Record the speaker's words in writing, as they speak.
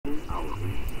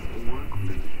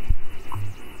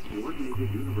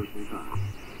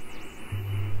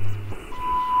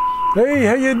Hey,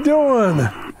 how you doing?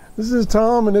 This is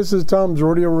Tom, and this is Tom's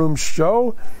Rodeo Room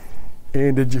Show.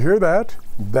 And did you hear that?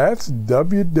 That's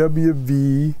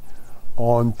WWV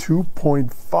on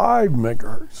 2.5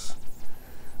 megahertz,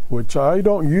 which I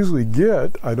don't usually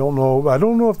get. I don't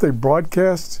know if they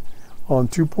broadcast on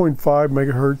 2.5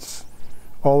 megahertz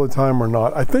all the time or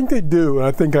not. I think they do, and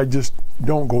I think I just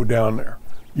don't go down there.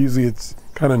 Usually it's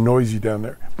kind of noisy down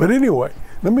there. But anyway,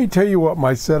 let me tell you what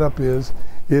my setup is.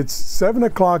 It's 7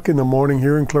 o'clock in the morning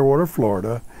here in Clearwater,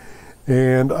 Florida,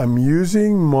 and I'm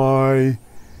using my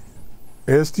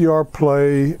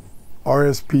SDRPlay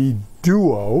RSP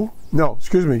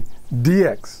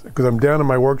DX, because I'm down in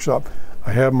my workshop.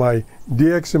 I have my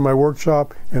DX in my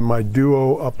workshop and my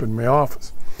Duo up in my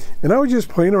office. And I was just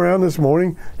playing around this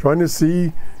morning, trying to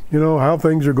see, how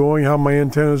things are going, how my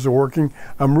antennas are working.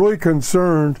 I'm really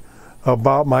concerned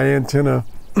about my antenna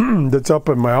that's up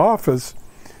in my office,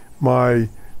 my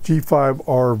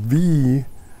G5RV,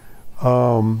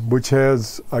 which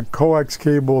has a coax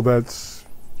cable that's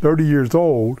 30 years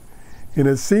old, and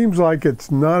it seems like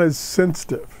it's not as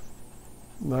sensitive.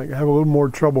 I have a little more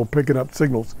trouble picking up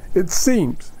signals, it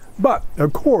seems. But,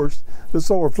 of course, the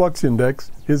solar flux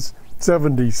index is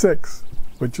 76,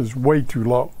 which is way too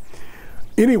low.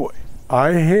 Anyway,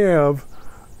 I have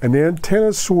an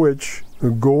antenna switch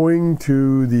going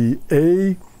to the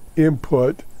A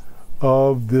input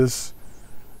of this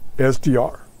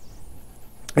SDR.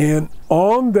 And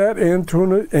on that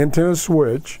antenna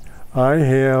switch, I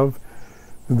have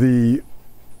the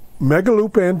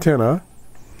Megaloop antenna,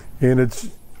 and it's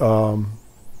I'm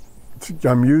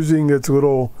using its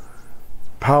little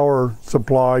power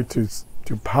supply to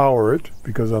power it,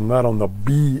 because I'm not on the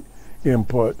B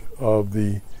input of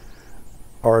the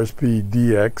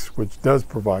RSPdx, which does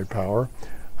provide power.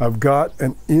 I've got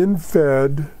an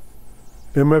in-fed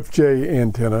MFJ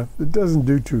antenna. It doesn't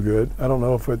do too good. I don't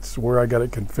know if it's where I got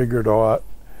it configured or not.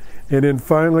 And then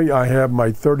finally, I have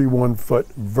my 31-foot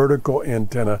vertical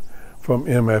antenna from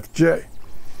MFJ.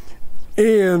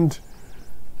 And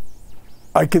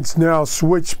I can now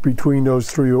switch between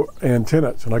those three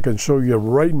antennas, and I can show you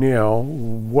right now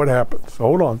what happens.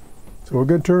 Hold on. So we're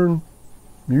going to turn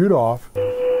mute off.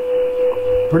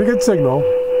 Pretty good signal.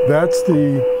 That's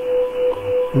the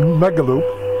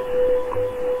Megaloop.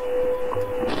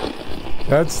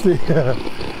 That's the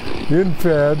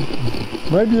in-fed.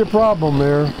 Might be a problem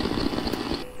there.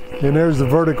 And there's the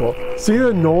vertical. See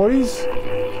the noise?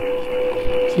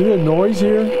 See the noise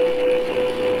here?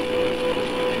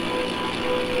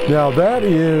 Now that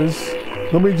is,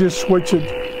 let me just switch it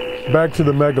back to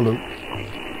the Megaloop.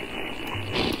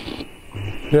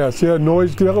 Yeah, see that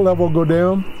noise level go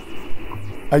down?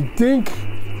 I think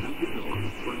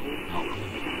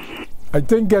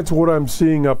that's what I'm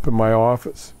seeing up in my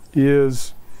office,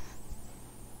 is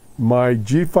my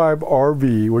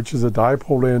G5RV, which is a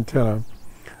dipole antenna,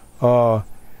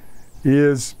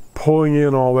 is pulling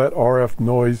in all that RF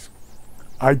noise.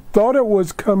 I thought it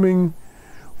was coming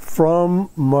from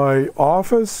my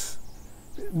office,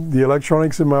 the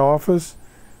electronics in my office,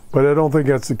 but I don't think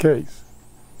that's the case.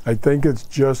 I think it's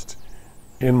just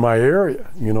in my area,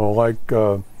 like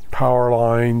power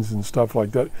lines and stuff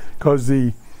like that, because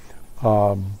the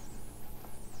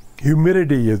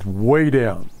humidity is way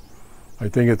down. I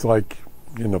think it's like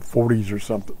in the 40s or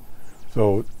something.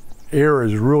 So air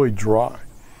is really dry.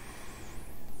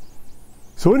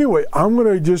 So anyway, I'm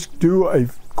going to just do a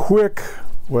quick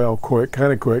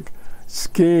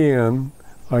scan.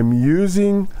 I'm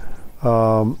using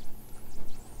a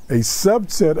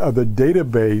subset of the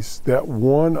database that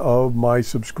one of my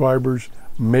subscribers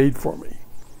made for me.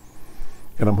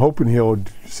 And I'm hoping he'll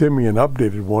send me an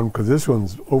updated one, because this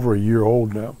one's over a year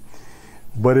old now.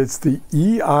 But it's the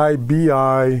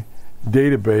EIBI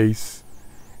database,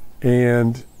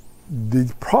 and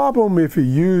the problem if you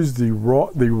use the raw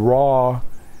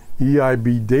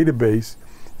EIB database,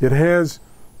 it has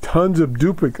tons of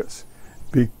duplicates,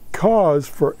 because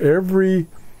for every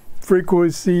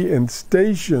frequency and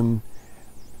station,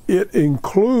 it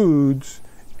includes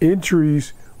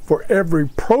entries for every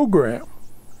program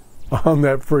on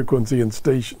that frequency and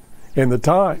station and the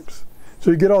times. So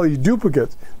you get all these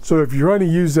duplicates. So if you're trying to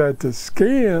use that to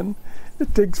scan,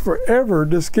 it takes forever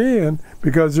to scan,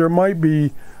 because there might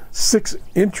be 6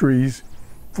 entries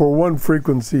for one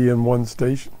frequency and one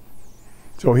station.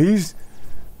 So he's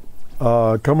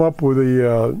come up with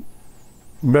a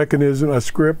mechanism, a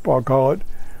script, I'll call it,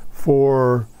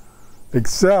 for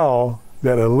Excel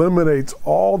that eliminates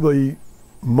all the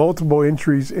multiple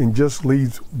entries and just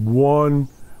leaves one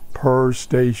per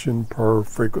station per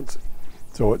frequency.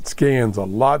 So it scans a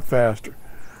lot faster.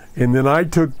 And then I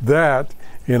took that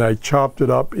and I chopped it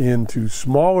up into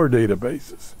smaller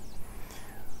databases.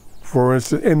 For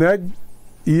instance, and that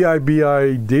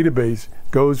EIBI database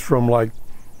goes from like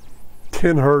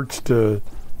 10 hertz to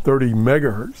 30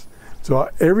 megahertz. So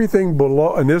everything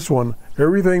below, and this one,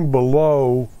 everything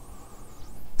below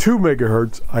 2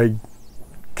 megahertz, I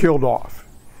killed off.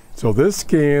 So this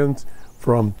scans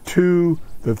from 2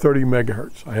 to 30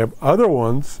 megahertz. I have other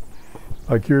ones,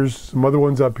 like here's some other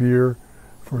ones up here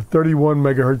for 31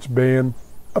 megahertz band,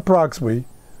 approximately.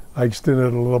 I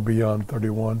extended a little beyond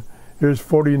 31. Here's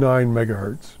 49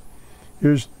 megahertz.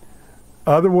 Here's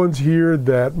other ones here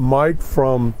that Mike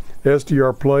from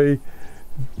SDRPlay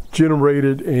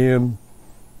generated and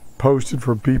posted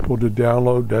for people to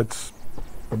download. That's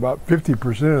about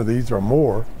 50% of these or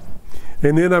more.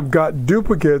 And then I've got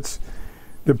duplicates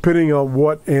depending on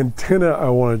what antenna I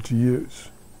wanted to use.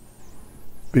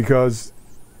 Because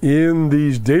in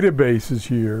these databases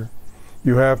here,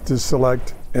 you have to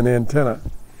select an antenna.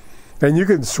 And you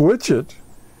can switch it,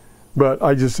 but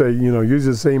I just say, you know, use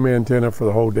the same antenna for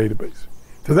the whole database.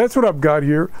 So that's what I've got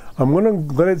here. I'm going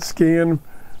to let it scan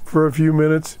for a few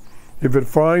minutes. If it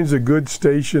finds a good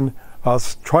station, I'll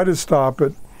try to stop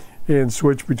it and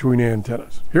switch between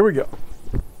antennas. Here we go.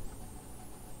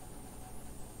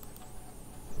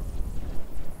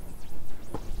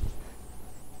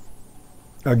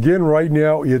 Again, right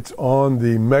now it's on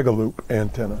the Megaloop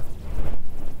antenna,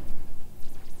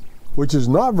 which is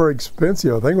not very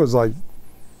expensive. I think it was like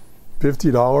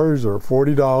 $50 or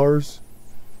 $40,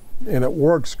 and it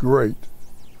works great.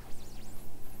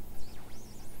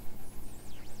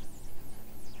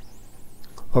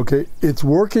 Okay, it's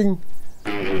working.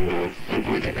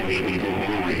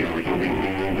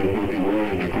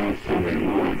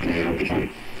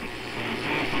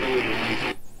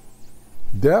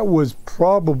 That was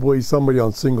probably somebody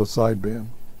on single sideband.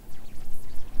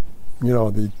 You know,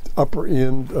 the upper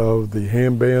end of the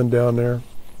ham band down there,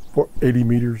 80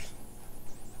 meters.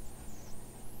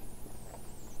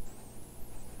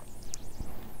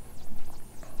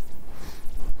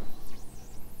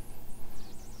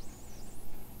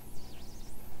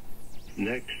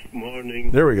 Next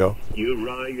morning, there we go.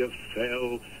 Uriah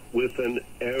fell with an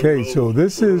arrow so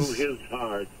this through is his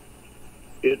heart.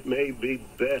 It may be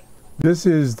better. This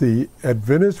is the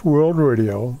Adventist World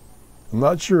Radio. I'm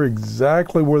not sure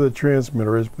exactly where the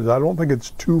transmitter is, but I don't think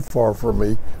it's too far from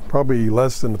me, probably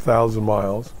less than 1,000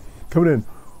 miles. Coming in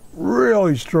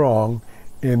really strong,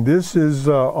 and this is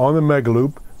on the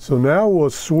Megaloop. So now we'll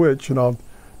switch, and I'll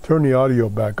turn the audio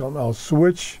back on. I'll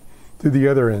switch to the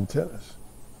other antennas.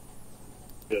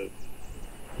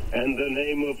 And the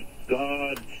name of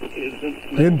God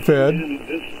isn't In-fed. in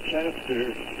this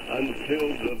chapter until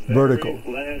the Vertical.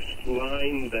 very last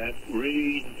line that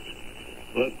reads,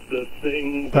 but the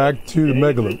thing Back to the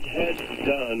Megaloop. had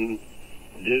done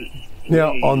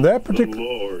Now on that the particular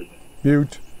Lord.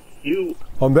 mute,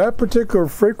 on that particular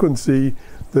frequency,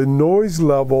 the noise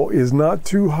level is not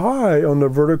too high on the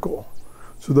vertical.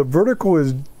 So the vertical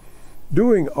is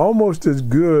doing almost as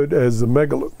good as the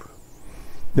Megaloop.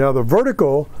 Now the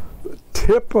vertical, the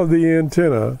tip of the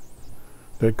antenna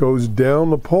that goes down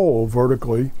the pole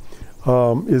vertically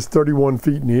is 31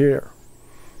 feet in the air.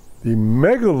 The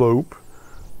Megaloop,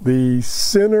 the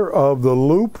center of the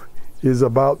loop is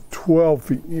about 12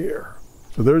 feet in the air.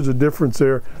 So there's a difference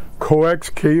there. Coax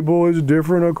cable is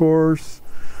different, of course.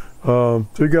 So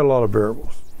you got a lot of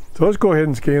variables. So let's go ahead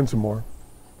and scan some more.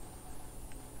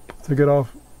 Take it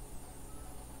off.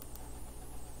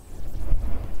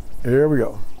 There we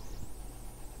go.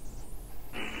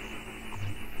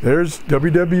 There's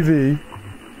WWV.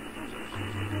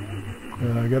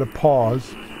 I got to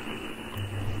pause.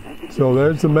 So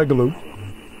there's the Megaloop.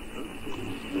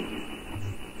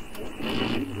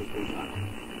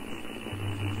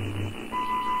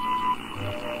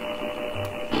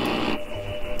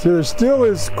 So there still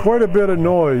is quite a bit of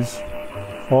noise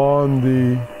on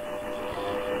the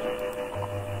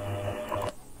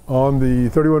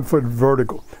 31-foot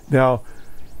vertical. Now,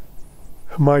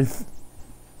 my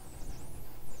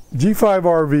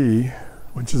G5RV,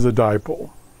 which is a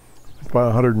dipole,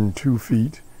 about 102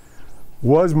 feet,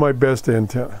 was my best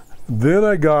antenna. Then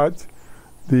I got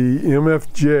the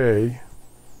MFJ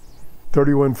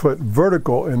 31-foot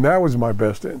vertical, and that was my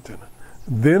best antenna.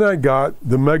 Then I got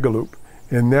the Megaloop,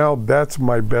 and now that's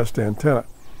my best antenna.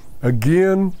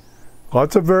 Again,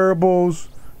 lots of variables,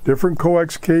 different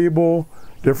coax cable,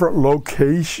 different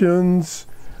locations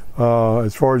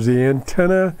as far as the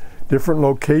antenna, different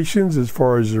locations as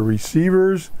far as the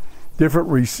receivers, different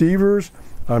receivers.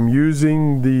 I'm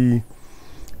using the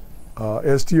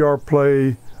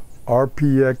SDRPlay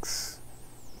RPX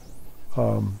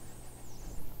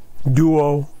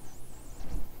Duo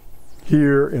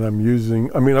here, and I'm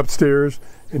using, upstairs,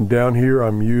 and down here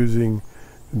I'm using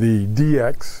the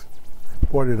DX.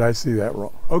 Boy, did I see that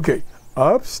wrong. Okay,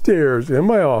 upstairs in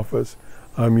my office,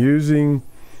 I'm using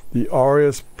the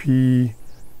RSP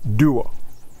Duo.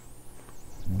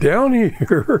 Down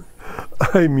here,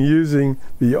 I'm using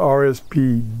the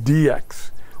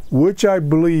RSPdx, which I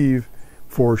believe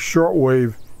for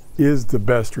shortwave is the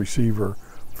best receiver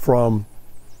from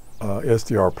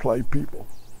SDRPlay people.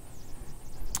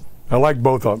 I like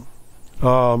both of them.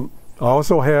 I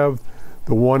also have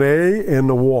the 1A and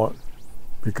the 1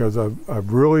 because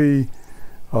I've really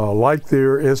liked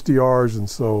their SDRs, and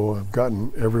so I've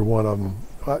gotten every one of them.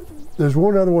 There's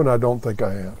one other one I don't think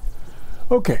I have.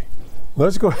 Okay,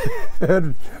 let's go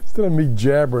ahead. Instead of me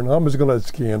jabbering, I'm just going to let it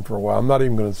scan for a while. I'm not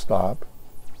even going to stop.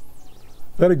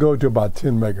 Let it go to about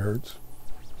 10 megahertz.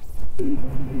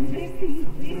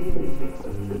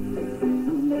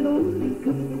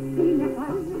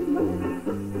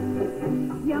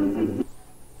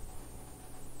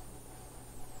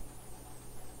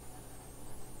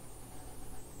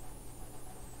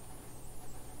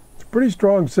 It's pretty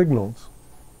strong signals.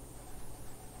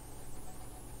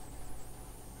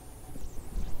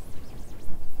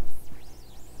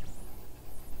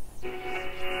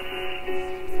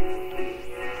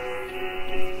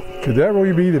 Could that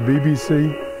really be the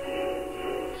BBC?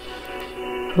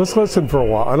 Let's listen for a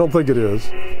while. I don't think it is.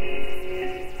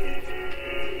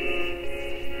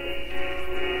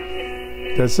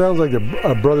 That sounds like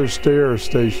a Brother Stair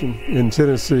station in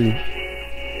Tennessee.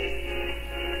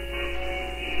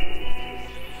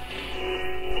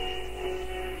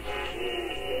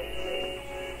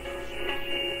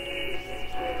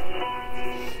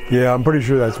 Yeah, I'm pretty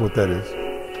sure that's what that is.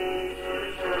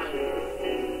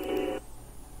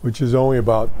 Which is only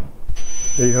about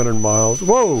 800 miles.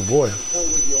 Whoa, boy.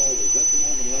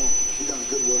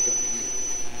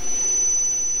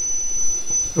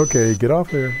 Okay, get off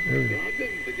there. There we go.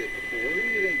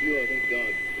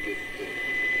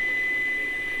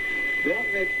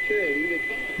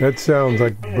 That sounds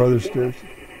like Brother Stairs.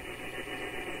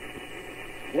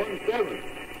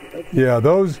 Yeah,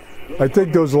 those, I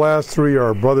think those last three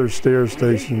are Brother Stair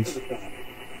stations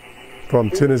from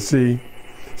Tennessee.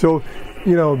 So,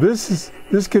 you know, this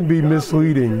can be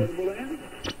misleading.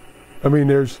 I mean,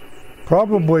 there's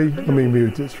probably, let me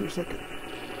mute this for a second.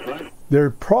 There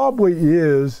probably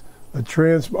is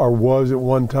or was at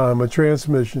one time, a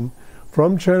transmission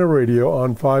from China Radio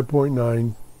on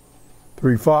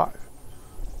 5.935.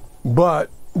 But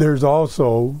there's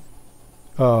also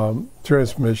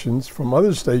transmissions from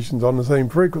other stations on the same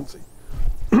frequency.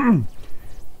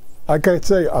 Like I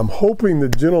say, I'm hoping the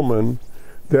gentleman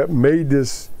that made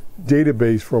this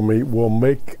database for me will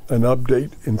make an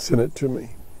update and send it to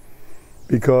me.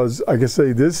 Because, like I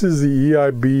say, this is the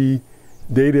EIB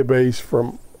database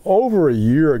from over a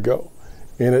year ago,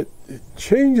 and it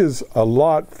changes a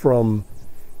lot from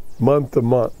month to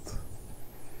month.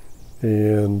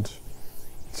 And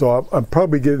so I'm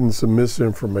probably getting some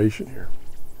misinformation here.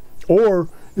 Or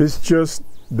it's just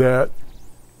that,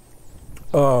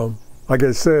 like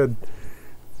I said,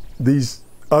 these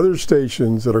other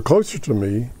stations that are closer to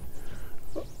me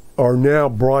are now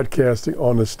broadcasting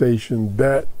on a station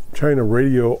that China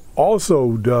Radio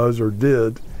also does or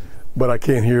did, but I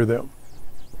can't hear them.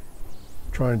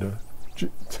 Trying to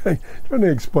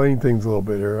explain things a little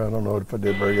bit here. I don't know if I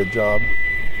did a very good job.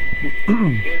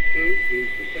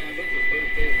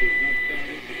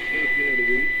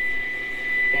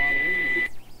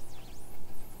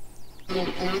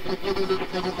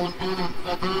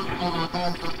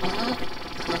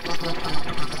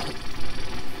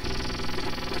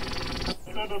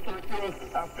 Todos aquellos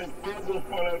afectados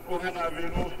por el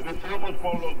coronavirus, rezamos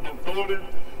por los doctores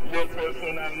y el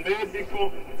personal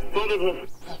médico, todos los...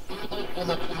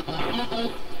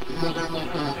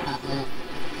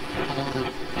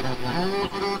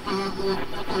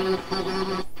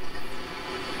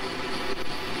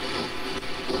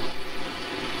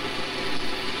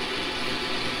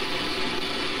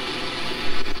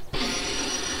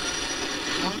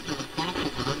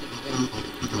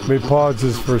 Let me pause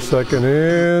this for a second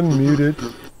and mute it.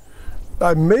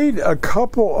 I made a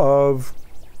couple of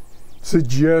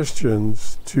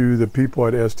suggestions to the people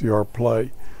at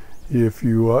SDRPlay. If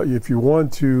you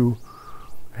want to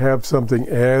have something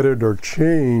added or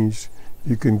changed,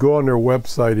 you can go on their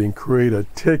website and create a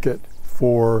ticket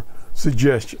for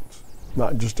suggestions,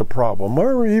 not just a problem,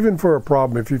 or even for a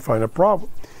problem if you find a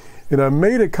problem. And I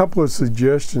made a couple of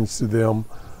suggestions to them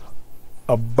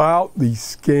about the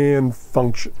scan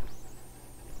function.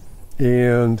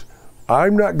 And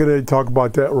I'm not going to talk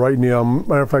about that right now.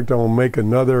 Matter of fact, I'm going to make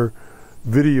another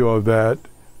video of that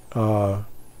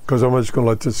because I'm just going to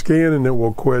let this scan and then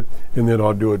we'll quit, and then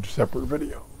I'll do a separate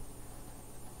video.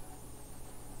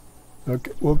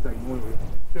 Okay, well,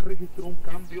 se registró un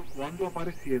cambio cuando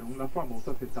aparecieron las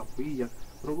famosas estampillas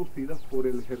producidas por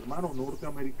el germano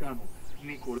norteamericano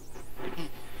Nicolás.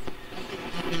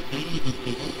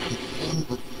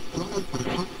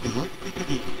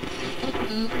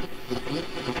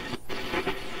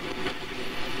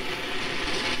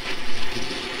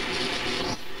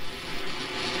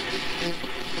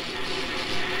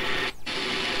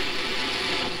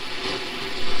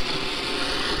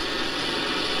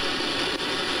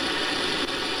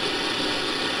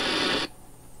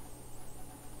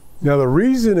 now the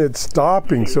reason it's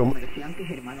stopping so El comerciante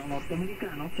germano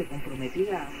norteamericano se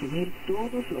comprometía a asumir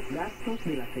todos los gastos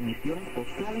de las emisiones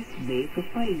postales de esos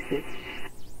países.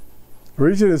 the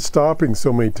reason it's stopping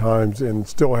so many times and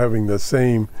still having the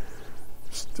same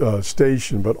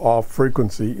station but off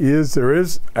frequency is there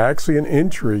is actually an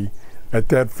entry at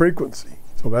that frequency.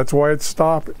 So that's why it's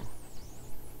stopping.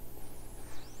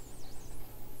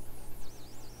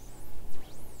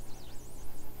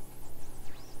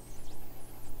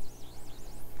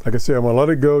 Like I say, I'm going to let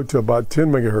it go to about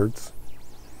 10 megahertz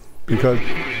because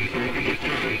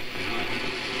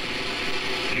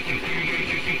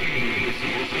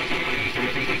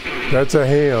that's a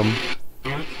ham,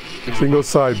 single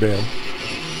sideband.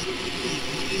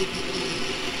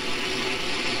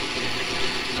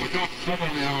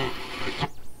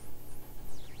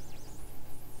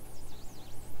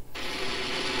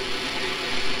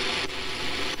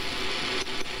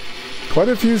 Quite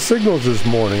a few signals this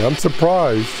morning. I'm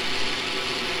surprised.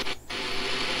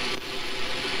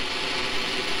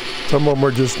 Some of them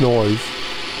are just noise.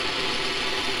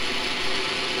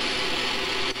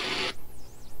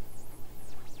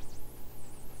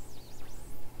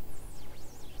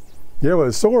 Yeah, with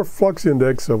a solar flux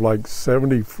index of like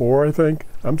 74, I think,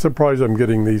 I'm surprised I'm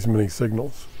getting these many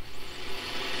signals.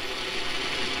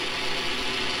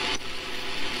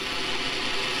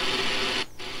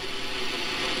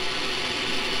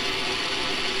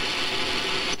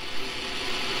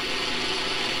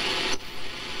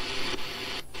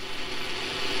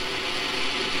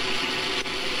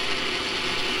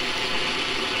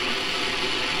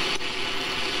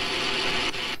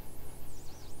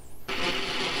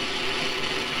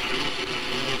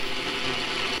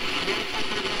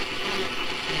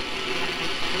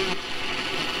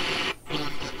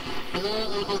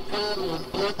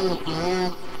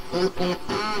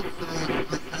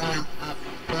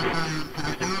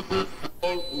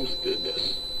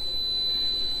 Ustedes.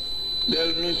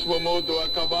 Del mismo modo,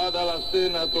 acabada la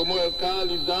cena, tomó el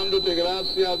cáliz dándote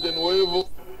gracias de nuevo.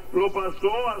 Lo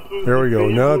pasó a sus There we go.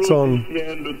 Now it's on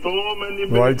diciendo, tomen y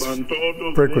right beban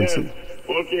todos frequency. bien,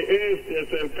 porque este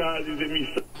es el cáliz de mi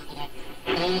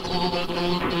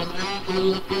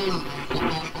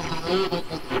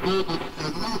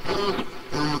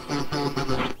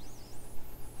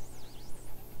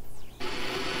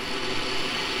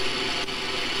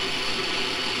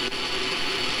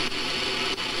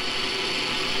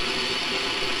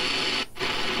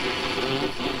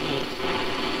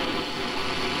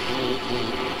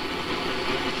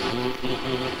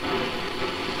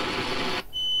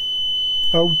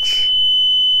Ouch.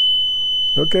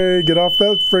 Okay, get off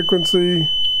that frequency.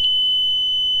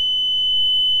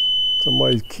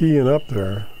 Somebody's keying up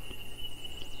there.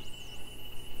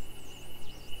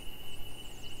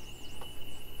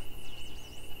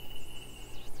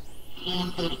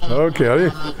 Okay,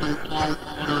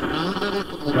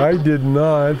 I did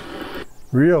not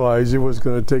realize it was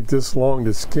going to take this long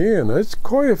to scan. That's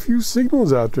quite a few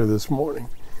signals out there this morning.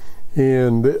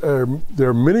 And there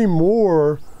are many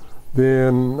more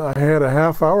than I had a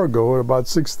half hour ago at about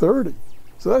 6:30.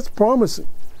 So that's promising.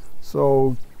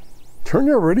 So turn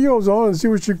your radios on and see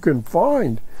what you can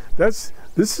find. This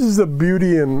is the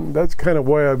beauty, and that's kind of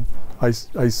why I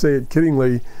say it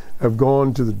kiddingly, have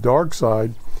gone to the dark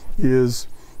side, is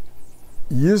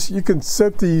you can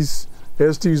set these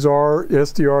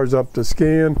SDRs up to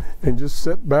scan and just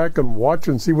sit back and watch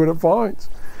and see what it finds.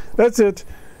 That's it.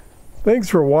 Thanks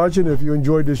for watching. If you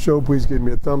enjoyed this show, please give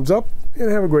me a thumbs up and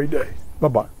have a great day.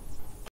 Bye-bye.